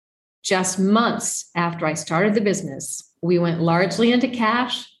just months after I started the business, we went largely into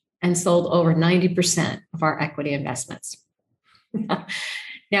cash and sold over 90% of our equity investments.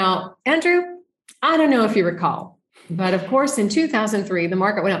 Now, Andrew, I don't know if you recall, but of course, in 2003, the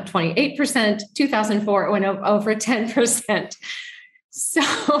market went up 28%. 2004, it went up over 10%.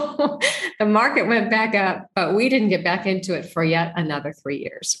 So the market went back up, but we didn't get back into it for yet another 3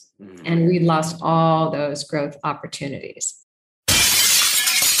 years. And we lost all those growth opportunities.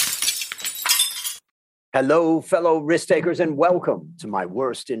 Hello, fellow risk takers, and welcome to my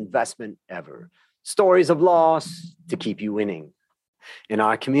worst investment ever. Stories of loss to keep you winning. In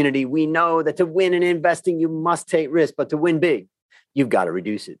our community, we know that to win in investing, you must take risk, but to win big, you've got to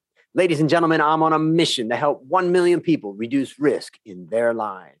reduce it. Ladies and gentlemen, I'm on a mission to help 1 million people reduce risk in their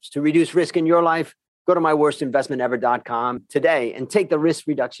lives. To reduce risk in your life, go to myworstinvestmentever.com today and take the risk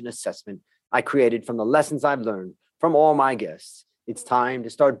reduction assessment I created from the lessons I've learned from all my guests. It's time to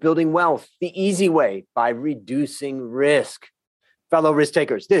start building wealth the easy way by reducing risk. Fellow risk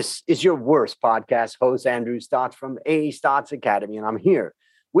takers, this is your worst podcast host, Andrew Stotz from A Stotz Academy, and I'm here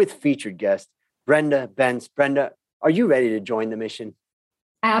with featured guest Brenda Bence. Brenda, are you ready to join the mission?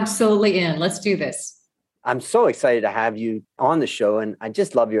 Absolutely in. Let's do this. I'm so excited to have you on the show, and I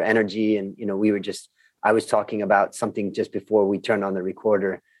just love your energy. And I was talking about something just before we turned on the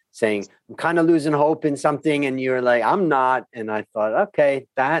recorder, saying I'm kind of losing hope in something, and you're like, I'm not. And I thought, okay,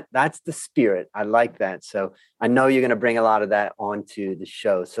 that's the spirit. I like that. So I know you're going to bring a lot of that onto the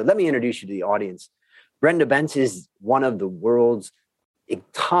show. So let me introduce you to the audience. Brenda Bence is one of the world's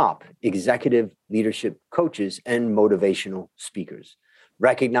top executive leadership coaches and motivational speakers.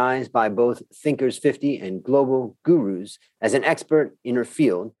 Recognized by both Thinkers 50 and Global Gurus as an expert in her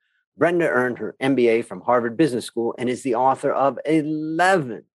field, Brenda earned her MBA from Harvard Business School and is the author of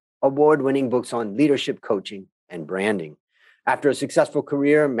 11 award-winning books on leadership coaching and branding. After a successful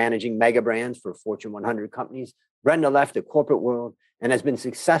career managing mega brands for Fortune 100 companies, Brenda left the corporate world and has been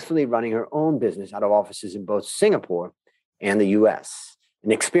successfully running her own business out of offices in both Singapore and the US,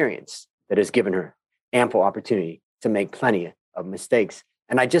 an experience that has given her ample opportunity to make plenty of mistakes.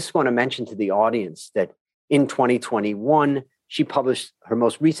 And I just want to mention to the audience that in 2021, she published her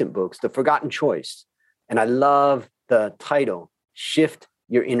most recent books, The Forgotten Choice. And I love the title, Shift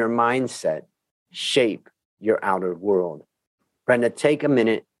Your Inner Mindset, Shape Your Outer World. Brenda, take a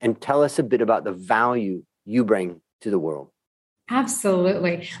minute and tell us a bit about the value you bring to the world.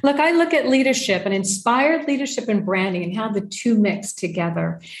 Absolutely. Look, I look at leadership and inspired leadership and branding and how the two mix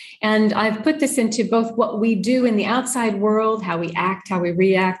together. And I've put this into both what we do in the outside world, how we act, how we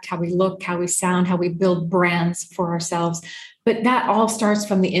react, how we look, how we sound, how we build brands for ourselves. But that all starts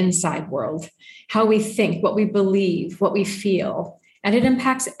from the inside world, how we think, what we believe, what we feel. And it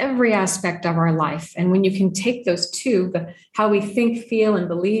impacts every aspect of our life. And when you can take those two, how we think, feel, and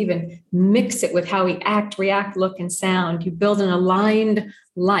believe, and mix it with how we act, react, look, and sound, you build an aligned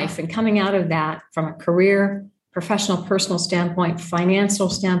life. And coming out of that from a career, professional, personal standpoint,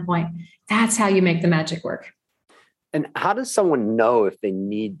 financial standpoint, that's how you make the magic work. And how does someone know if they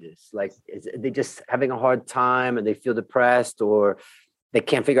need this? Like, are they just having a hard time and they feel depressed, or they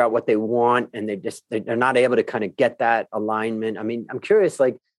can't figure out what they want and they're not able to kind of get that alignment? I mean, I'm curious,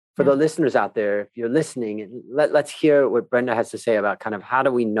 like for the listeners out there, if you're listening, and let's hear what Brenda has to say about kind of how do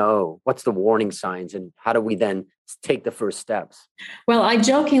we know, what's the warning signs, and how do we then take the first steps? Well, I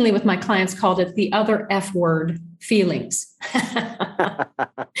jokingly with my clients called it the other F word, feelings.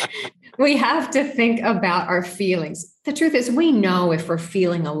 We have to think about our feelings. The truth is, we know if we're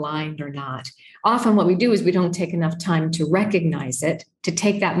feeling aligned or not. Often what we do is we don't take enough time to recognize it, to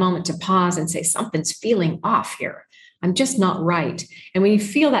take that moment to pause and say, something's feeling off here. I'm just not right. And when you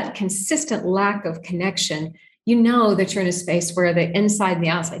feel that consistent lack of connection, you know that you're in a space where the inside and the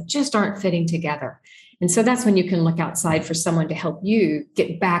outside just aren't fitting together. And so that's when you can look outside for someone to help you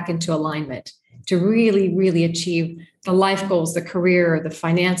get back into alignment, to really, really achieve the life goals, the career, the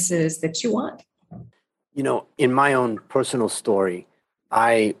finances that you want. You know, in my own personal story,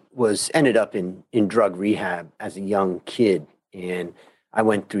 I ended up in drug rehab as a young kid, and I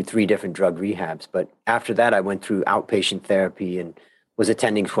went through 3 different drug rehabs. But after that, I went through outpatient therapy and was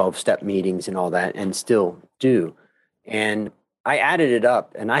attending 12-step meetings and all that, and still do. And I added it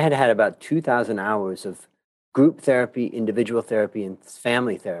up, and I had about 2,000 hours of group therapy, individual therapy, and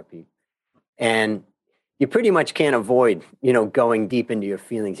family therapy. And you pretty much can't avoid, going deep into your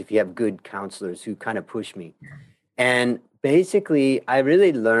feelings if you have good counselors who kind of push me. And basically, I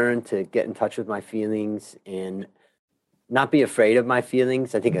really learned to get in touch with my feelings and not be afraid of my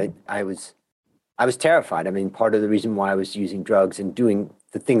feelings. I think I was terrified. I mean, part of the reason why I was using drugs and doing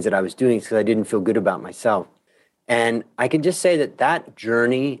the things that I was doing is because I didn't feel good about myself. And I can just say that that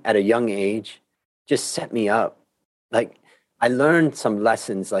journey at a young age just set me up. Like I learned some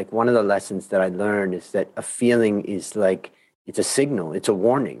lessons. Like one of the lessons that I learned is that a feeling is like, it's a signal, it's a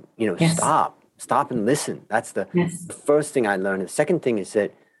warning, Yes. stop and listen. That's the Yes. first thing I learned. The second thing is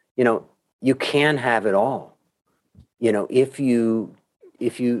that, you can have it all. If you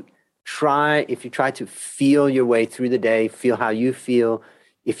try to feel your way through the day, feel how you feel.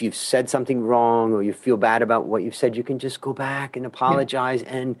 If you've said something wrong or you feel bad about what you've said, you can just go back and apologize.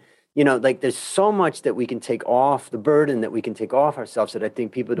 Yeah. And, like there's so much that we can take off, the burden that we can take off ourselves that I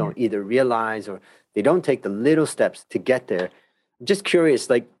think people don't either realize or they don't take the little steps to get there. I'm just curious,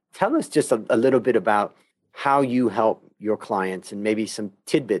 like, tell us just a little bit about how you help your clients and maybe some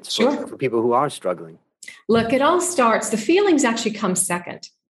tidbits for people who are struggling. Look, it all starts, the feelings actually come second.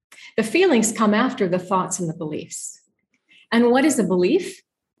 The feelings come after the thoughts and the beliefs. And what is a belief?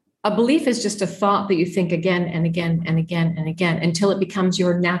 A belief is just a thought that you think again and again and again and again until it becomes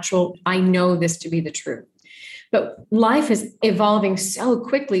your natural, I know this to be the truth. But life is evolving so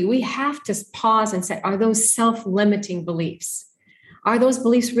quickly, we have to pause and say, are those self-limiting beliefs? Are those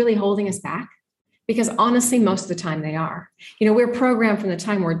beliefs really holding us back? Because honestly, most of the time they are. We're programmed from the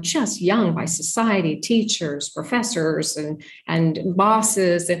time we're just young by society, teachers, professors, and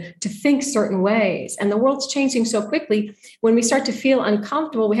bosses to think certain ways. And the world's changing so quickly. When we start to feel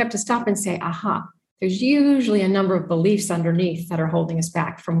uncomfortable, we have to stop and say, aha, there's usually a number of beliefs underneath that are holding us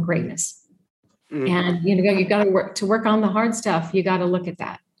back from greatness. Mm-hmm. And you got to work on the hard stuff. You got to look at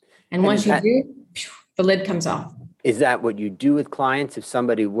that. And once you do, the lid comes off. Is that what you do with clients? If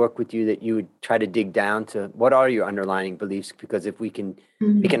somebody worked with you, that you would try to dig down to what are your underlying beliefs? Because if we can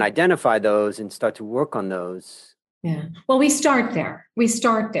identify those and start to work on those. Yeah. Well, we start there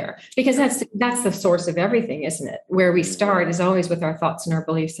because that's the source of everything, isn't it? Where we start is always with our thoughts and our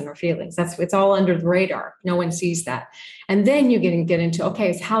beliefs and our feelings. It's all under the radar. No one sees that. And then you get into,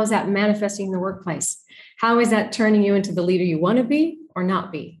 okay, so how is that manifesting in the workplace? How is that turning you into the leader you want to be or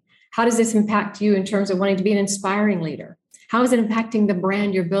not be? How does this impact you in terms of wanting to be an inspiring leader? How is it impacting the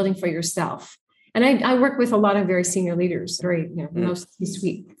brand you're building for yourself? And I work with a lot of very senior leaders, most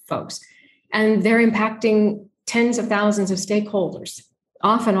C-suite folks, and they're impacting tens of thousands of stakeholders,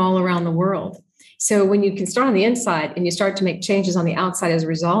 often all around the world. So when you can start on the inside and you start to make changes on the outside as a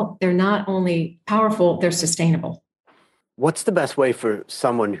result, they're not only powerful, they're sustainable. What's the best way for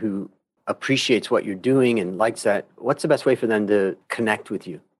someone who appreciates what you're doing and likes that? What's the best way for them to connect with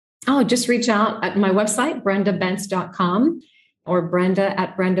you? Oh, just reach out at my website, brendabentz.com or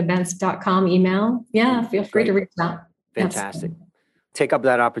brenda@brendabentz.com email. Yeah, feel free to reach out. Fantastic. Take up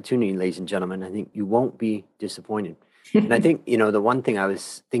that opportunity, ladies and gentlemen. I think you won't be disappointed. And I think, the one thing I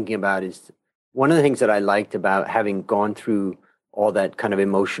was thinking about is one of the things that I liked about having gone through all that kind of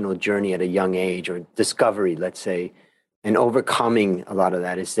emotional journey at a young age or discovery, let's say, and overcoming a lot of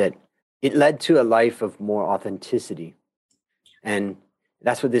that is that it led to a life of more authenticity. And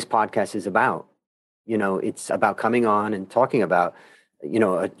that's what this podcast is about. It's about coming on and talking about,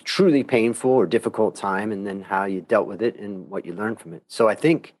 a truly painful or difficult time and then how you dealt with it and what you learned from it. So I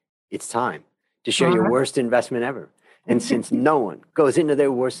think it's time to share your worst investment ever. And since no one goes into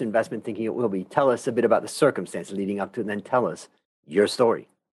their worst investment thinking it will be, tell us a bit about the circumstance leading up to it and then tell us your story.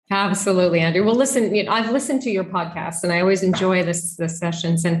 Absolutely, Andrew. Well, listen, I've listened to your podcast and I always enjoy the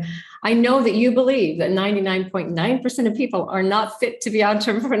sessions. And I know that you believe that 99.9% of people are not fit to be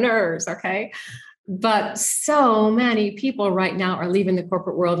entrepreneurs, okay? But so many people right now are leaving the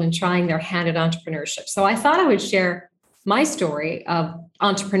corporate world and trying their hand at entrepreneurship. So I thought I would share my story of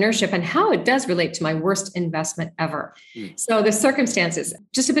entrepreneurship and how it does relate to my worst investment ever. So the circumstances,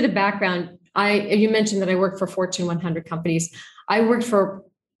 just a bit of background. You mentioned that I work for Fortune 100 companies. I worked for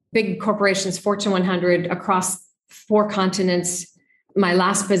big corporations, Fortune 100 across 4 continents. My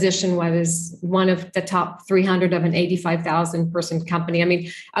last position was one of the top 300 of an 85,000 person company. I mean,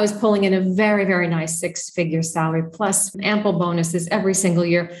 I was pulling in a very, very nice 6-figure salary plus ample bonuses every single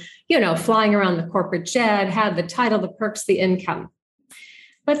year, flying around the corporate jet, had the title, the perks, the income.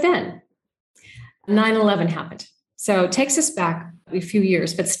 But then 9/11 happened. So it takes us back a few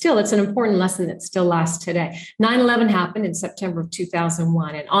years, but still it's an important lesson that still lasts today. 9/11 happened in September of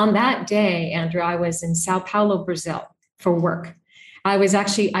 2001. And on that day, Andrew, I was in Sao Paulo, Brazil for work. I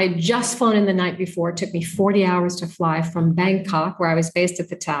had just flown in the night before. It took me 40 hours to fly from Bangkok, where I was based at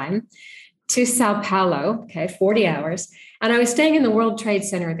the time, to Sao Paulo, 40 hours. And I was staying in the World Trade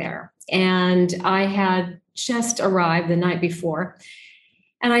Center there. And I had just arrived the night before.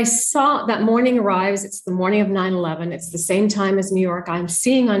 And I saw that morning arrives. It's the morning of 9/11. It's the same time as New York. I'm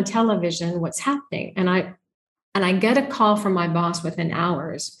seeing on television what's happening. And I get a call from my boss within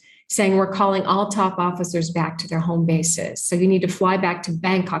hours saying we're calling all top officers back to their home bases. So you need to fly back to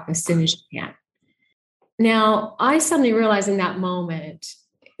Bangkok as soon as you can. Now, I suddenly realized in that moment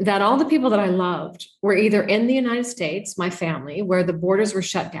that all the people that I loved were either in the United States, my family, where the borders were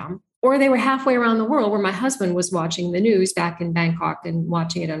shut down, or they were halfway around the world where my husband was watching the news back in Bangkok and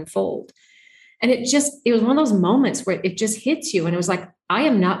watching it unfold. And it was one of those moments where it just hits you. And it was like, I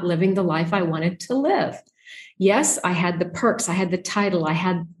am not living the life I wanted to live. Yes, I had the perks, I had the title, I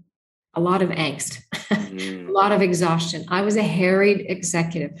had a lot of angst, a lot of exhaustion. I was a harried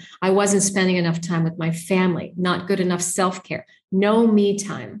executive. I wasn't spending enough time with my family, not good enough self-care, no me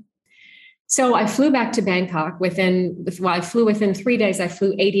time. So I flew back to Bangkok I flew within 3 days, I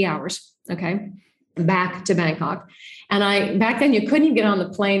flew 80 hours, okay, back to Bangkok. And back then you couldn't even get on the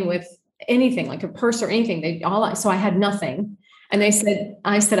plane with anything like a purse or anything. So I had nothing. And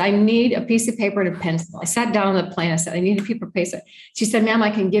I said, I need a piece of paper and a pencil. I sat down on the plane. I said, I need a piece of paper. She said, ma'am, I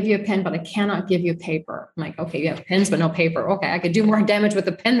can give you a pen, but I cannot give you paper. I'm like, okay, you have pens, but no paper. Okay. I could do more damage with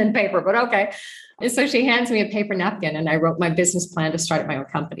a pen than paper, but okay. And so she hands me a paper napkin and I wrote my business plan to start my own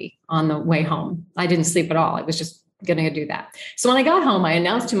company on the way home. I didn't sleep at all. I was just going to do that. So when I got home, I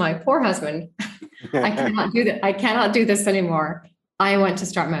announced to my poor husband, I cannot do that. I cannot do this anymore. I want to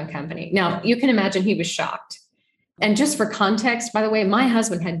start my own company. Now you can imagine he was shocked. And just for context, by the way, my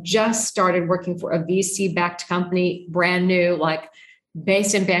husband had just started working for a VC-backed company, brand new, like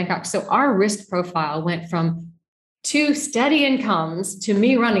based in Bangkok. So our risk profile went from 2 steady incomes to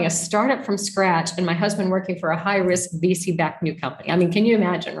me running a startup from scratch and my husband working for a high-risk VC-backed new company. I mean, can you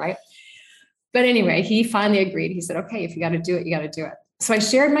imagine, right? But anyway, he finally agreed. He said, okay, if you got to do it, you got to do it. So I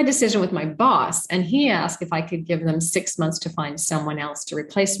shared my decision with my boss and he asked if I could give them 6 months to find someone else to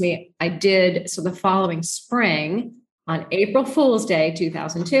replace me. I did. So the following spring, on April Fool's Day,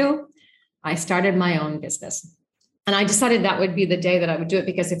 2002, I started my own business. And I decided that would be the day that I would do it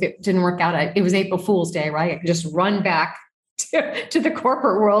because if it didn't work out, it was April Fool's Day, right? I could just run back to the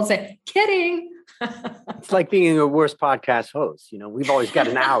corporate world and say, kidding. It's like being a worst podcast host. We've always got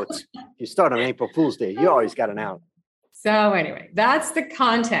an out. You start on April Fool's Day, you always got an out. So anyway, that's the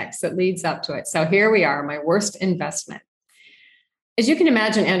context that leads up to it. So here we are, my worst investment. As you can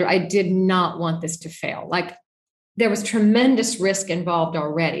imagine, Andrew, I did not want this to fail. Like there was tremendous risk involved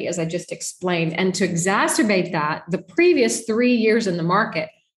already, as I just explained. And to exacerbate that, the previous 3 years in the market,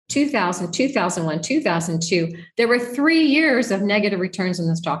 2000, 2001, 2002, there were 3 years of negative returns in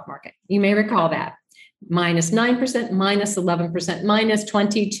the stock market. You may recall that. Minus 9%, minus 11%, minus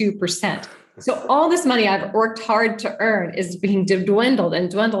 22%. So all this money I've worked hard to earn is being dwindled and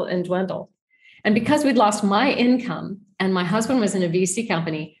dwindled and dwindled. And because we'd lost my income and my husband was in a VC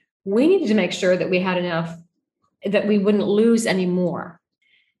company, we needed to make sure that we had enough that we wouldn't lose any more.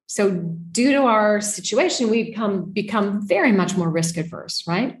 So due to our situation, we've become very much more risk adverse,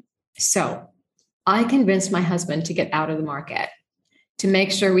 right? So I convinced my husband to get out of the market to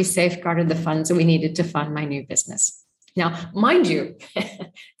make sure we safeguarded the funds that we needed to fund my new business. Now, mind you,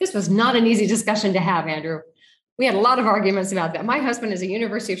 this was not an easy discussion to have, Andrew. We had a lot of arguments about that. My husband is a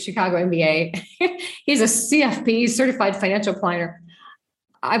University of Chicago MBA. He's a CFP, certified financial planner.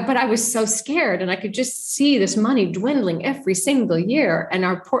 But I was so scared and I could just see this money dwindling every single year. And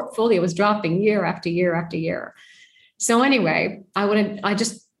our portfolio was dropping year after year after year. So anyway, I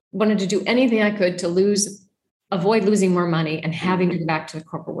just wanted to do anything I could to avoid losing more money and having to go back to the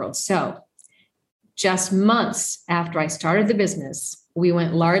corporate world. So just months after I started the business, we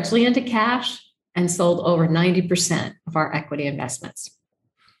went largely into cash and sold over 90% of our equity investments.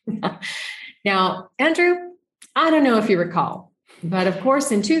 Now, Andrew, I don't know if you recall, but of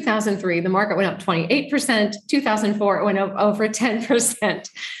course, in 2003, the market went up 28%. 2004, it went up over 10%.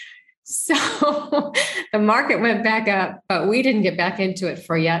 So the market went back up, but we didn't get back into it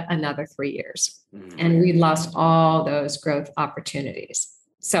for yet another 3 years. And we lost all those growth opportunities.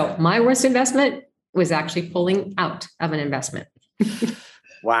 So my worst investment was actually pulling out of an investment.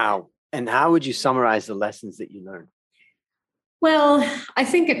 Wow. And how would you summarize the lessons that you learned? Well, I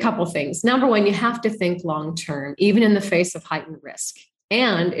think a couple things. Number one, you have to think long-term, even in the face of heightened risk.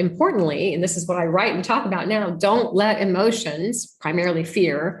 And importantly, and this is what I write and talk about now, don't let emotions, primarily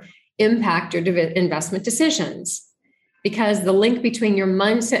fear, impact your investment decisions, because the link between your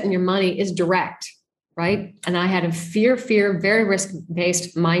mindset and your money is direct, right? And I had a fear, very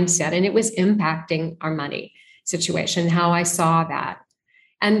risk-based mindset, and it was impacting our money situation, how I saw that.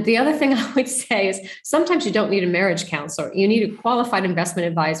 And the other thing I would say is sometimes you don't need a marriage counselor. You need a qualified investment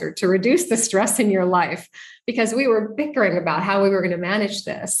advisor to reduce the stress in your life, because we were bickering about how we were going to manage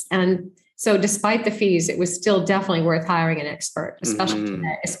this. And so despite the fees, it was still definitely worth hiring an expert,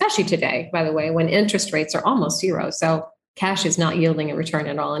 especially today, by the way, when interest rates are almost zero. So cash is not yielding a return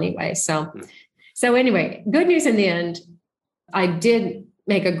at all anyway. So anyway, good news in the end. I did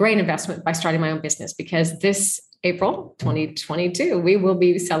make a great investment by starting my own business, because this April 2022, we will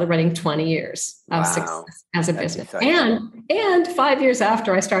be celebrating 20 years of success as a business. And 5 years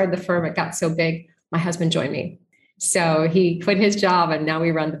after I started the firm, it got so big, my husband joined me. So he quit his job and now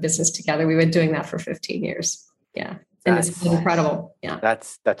we run the business together. We've been doing that for 15 years. Yeah. And it's been incredible. Yeah.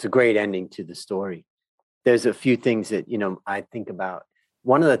 That's a great ending to the story. There's a few things that, I think about.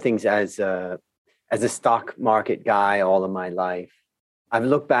 One of the things as a stock market guy all of my life, I've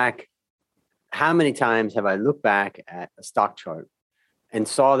looked back. How many times have I looked back at a stock chart and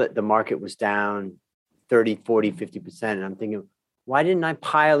saw that the market was down 30, 40, 50%. And I'm thinking, why didn't I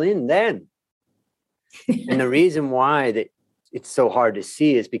pile in then? And the reason why that it's so hard to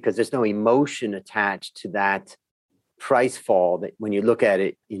see is because there's no emotion attached to that price fall that when you look at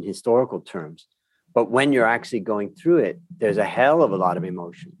it in historical terms. But when you're actually going through it, there's a hell of a lot of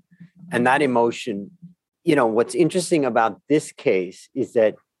emotion. And that emotion, what's interesting about this case is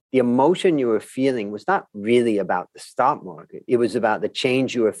that the emotion you were feeling was not really about the stock market. It was about the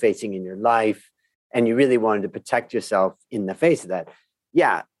change you were facing in your life. And you really wanted to protect yourself in the face of that.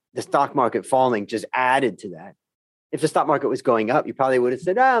 Yeah, the stock market falling just added to that. If the stock market was going up, you probably would have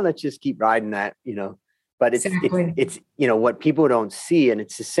said, let's just keep riding that, But it's what people don't see. And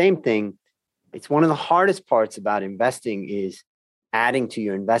it's the same thing. It's one of the hardest parts about investing is adding to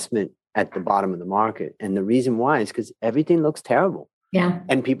your investment at the bottom of the market. And the reason why is because everything looks terrible. Yeah.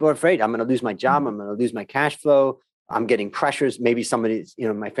 And people are afraid, I'm going to lose my job. I'm going to lose my cash flow. I'm getting pressures. Maybe somebody's,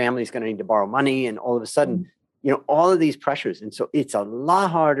 my family's going to need to borrow money. And all of a sudden, all of these pressures. And so it's a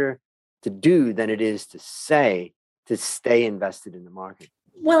lot harder to do than it is to stay invested in the market.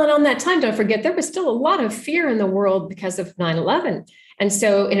 Well, and on that time, don't forget, there was still a lot of fear in the world because of 9/11. And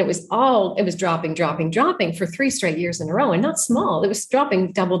it was dropping for 3 straight years in a row, and not small. It was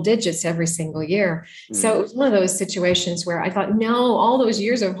dropping double digits every single year. So it was one of those situations where I thought, no, all those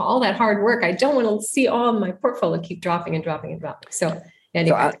years of all that hard work, I don't want to see all of my portfolio keep dropping and dropping and dropping. So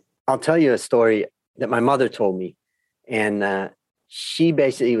anyway. So I'll tell you a story that my mother told me. And she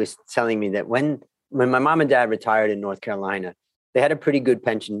basically was telling me that when my mom and dad retired in North Carolina, they had a pretty good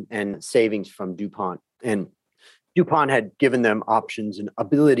pension and savings from DuPont. And DuPont had given them options and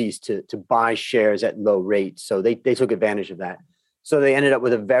abilities to buy shares at low rates. So they took advantage of that. So they ended up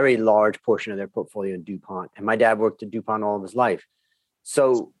with a very large portion of their portfolio in DuPont. And my dad worked at DuPont all of his life.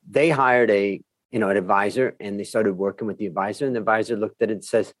 So they hired an advisor, and they started working with the advisor. And the advisor looked at it and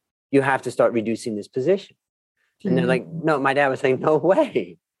says, you have to start reducing this position. And they're like, no, my dad was saying, no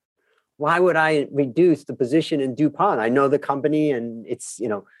way. Why would I reduce the position in DuPont? I know the company, and it's,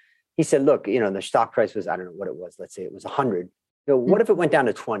 he said, look, the stock price was, I don't know what it was. Let's say it was 100. What if it went down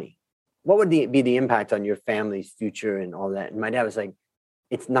to 20? What would be the impact on your family's future and all that? And my dad was like,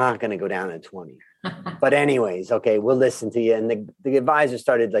 it's not going to go down to 20. But anyways, okay, we'll listen to you. And the advisor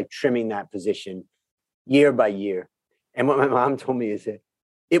started like trimming that position year by year. And what my mom told me is that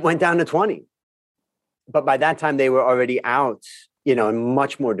it went down to 20. But by that time, they were already out, and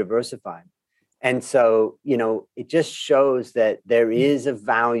much more diversified. And so, it just shows that there is a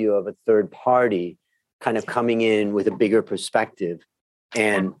value of a third party kind of coming in with a bigger perspective.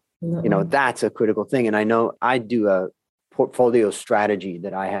 And, that's a critical thing. And I know I do a portfolio strategy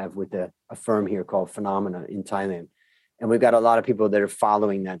that I have with a firm here called Phenomena in Thailand. And we've got a lot of people that are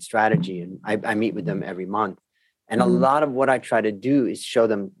following that strategy. And I meet with them every month. And a lot of what I try to do is show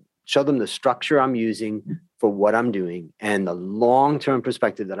them the structure I'm using for what I'm doing and the long-term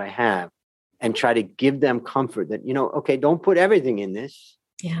perspective that I have, and try to give them comfort that, okay, don't put everything in this.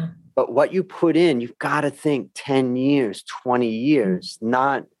 Yeah. But what you put in, you've got to think 10 years, 20 years,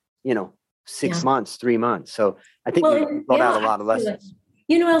 not, 6 months, 3 months. So I think you brought out a lot of lessons.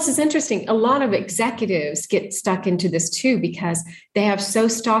 What else is interesting? A lot of executives get stuck into this too, because they have so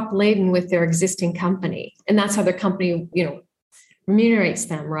stock laden with their existing company. And that's how their company, remunerates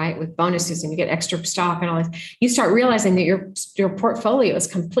them, right? With bonuses, and you get extra stock and all that. You start realizing that your portfolio is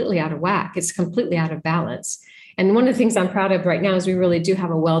completely out of whack. It's completely out of balance. And one of the things I'm proud of right now is we really do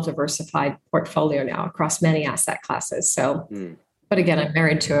have a well-diversified portfolio now across many asset classes. So, but again, I'm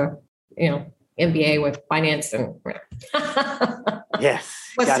married to MBA with finance and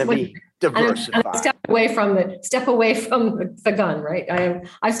yes, gotta be diversified. I'm step away from the gun, right?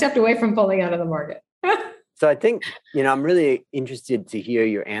 I've stepped away from pulling out of the market. So I think, I'm really interested to hear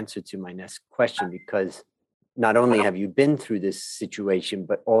your answer to my next question, because not only have you been through this situation,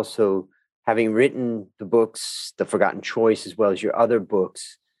 but also having written the books, The Forgotten Choice, as well as your other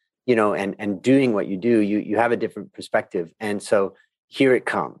books, and doing what you do, you have a different perspective. And so here it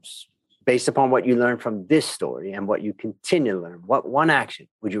comes. Based upon what you learned from this story and what you continue to learn, what one action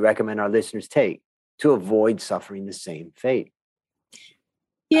would you recommend our listeners take to avoid suffering the same fate?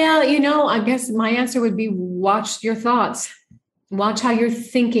 Yeah, I guess my answer would be watch your thoughts. Watch how you're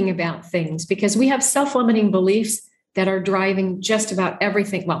thinking about things, because we have self-limiting beliefs that are driving just about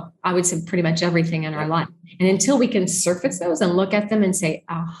everything. Well, I would say pretty much everything in our life. And until we can surface those and look at them and say,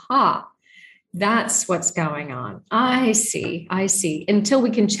 aha, that's what's going on. I see. Until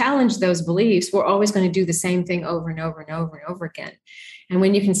we can challenge those beliefs, we're always going to do the same thing over and over and over and over again. And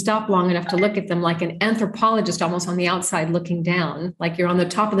when you can stop long enough to look at them like an anthropologist, almost on the outside looking down, like you're on the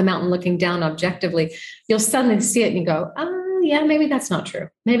top of the mountain looking down objectively, you'll suddenly see it and you go, oh, yeah, maybe that's not true.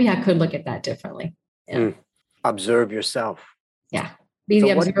 Maybe I could look at that differently. Yeah. Observe yourself. Yeah. Be the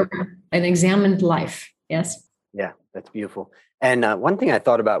observer and examine life. Yes. Yeah, that's beautiful. And one thing I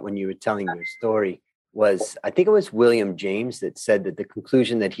thought about when you were telling your story was, I think it was William James that said that the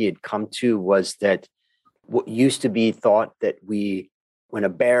conclusion that he had come to was that what used to be thought that when a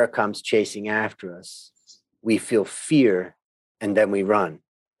bear comes chasing after us, we feel fear and then we run.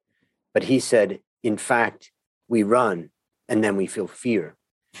 But he said, in fact, we run and then we feel fear,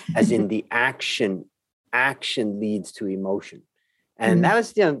 as in the action leads to emotion. And that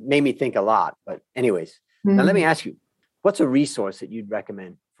was, made me think a lot. But anyways, now let me ask you, what's a resource that you'd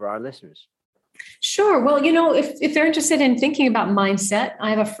recommend for our listeners? Sure. Well, if they're interested in thinking about mindset, I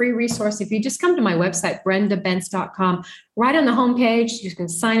have a free resource. If you just come to my website, brendabentz.com, right on the homepage, you can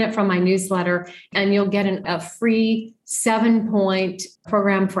sign up for my newsletter and you'll get a free 7-point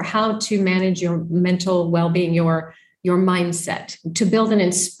program for how to manage your mental well-being, your mindset, to build an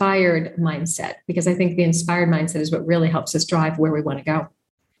inspired mindset, because I think the inspired mindset is what really helps us drive where we want to go.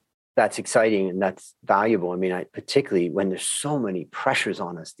 That's exciting and that's valuable. I mean, particularly when there's so many pressures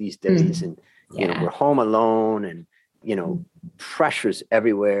on us these days, and we're home alone, and pressures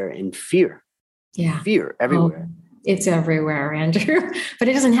everywhere, and fear. Yeah, fear everywhere. It's everywhere, Andrew. But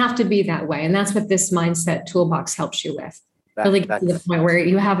it doesn't have to be that way, and that's what this mindset toolbox helps you with. Really get to the point where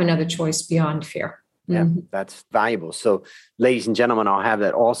you have another choice beyond fear. Yeah, that's valuable. So, ladies and gentlemen, I'll have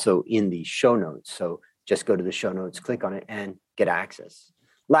that also in the show notes. So just go to the show notes, click on it, and get access.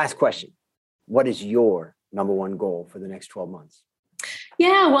 Last question. What is your number one goal for the next 12 months?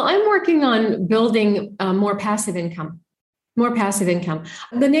 Yeah, well, I'm working on building more passive income.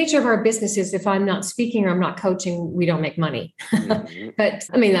 The nature of our business is if I'm not speaking or I'm not coaching, we don't make money. But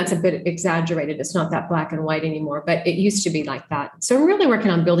I mean, that's a bit exaggerated. It's not that black and white anymore, but it used to be like that. So I'm really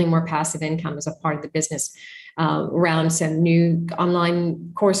working on building more passive income as a part of the business, around some new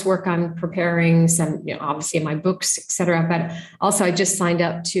online coursework I'm preparing, some, obviously in my books, et cetera. But also I just signed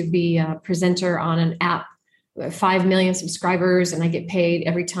up to be a presenter on an app, 5 million subscribers, and I get paid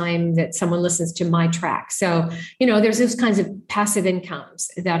every time that someone listens to my track. So, there's those kinds of passive incomes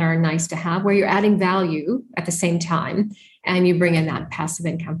that are nice to have, where you're adding value at the same time and you bring in that passive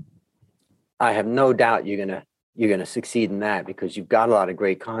income. I have no doubt you're going to succeed in that, because you've got a lot of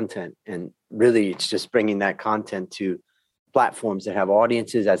great content, and really it's just bringing that content to platforms that have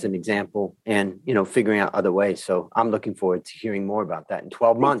audiences, as an example, and, figuring out other ways. So I'm looking forward to hearing more about that in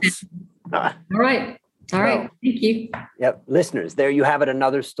 12 months. All right. Thank you. Yep. Listeners, there you have it.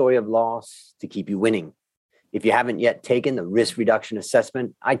 Another story of loss to keep you winning. If you haven't yet taken the risk reduction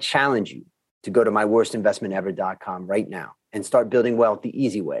assessment, I challenge you to go to myworstinvestmentever.com right now and start building wealth the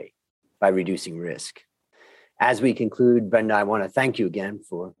easy way by reducing risk. As we conclude, Brenda, I want to thank you again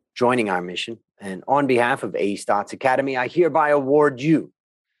for joining our mission. And on behalf of A Stotz Academy, I hereby award you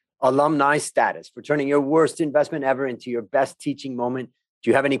alumni status for turning your worst investment ever into your best teaching moment.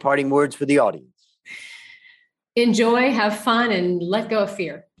 Do you have any parting words for the audience? Enjoy, have fun, and let go of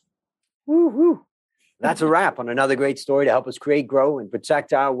fear. Woo-hoo. That's a wrap on another great story to help us create, grow, and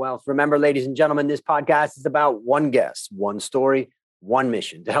protect our wealth. Remember, ladies and gentlemen, this podcast is about one guest, one story, one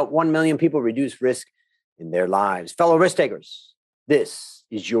mission to help 1 million people reduce risk in their lives. Fellow risk takers, this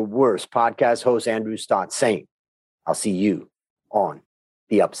is your worst podcast host, Andrew Stotz, saying, I'll see you on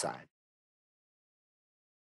the upside.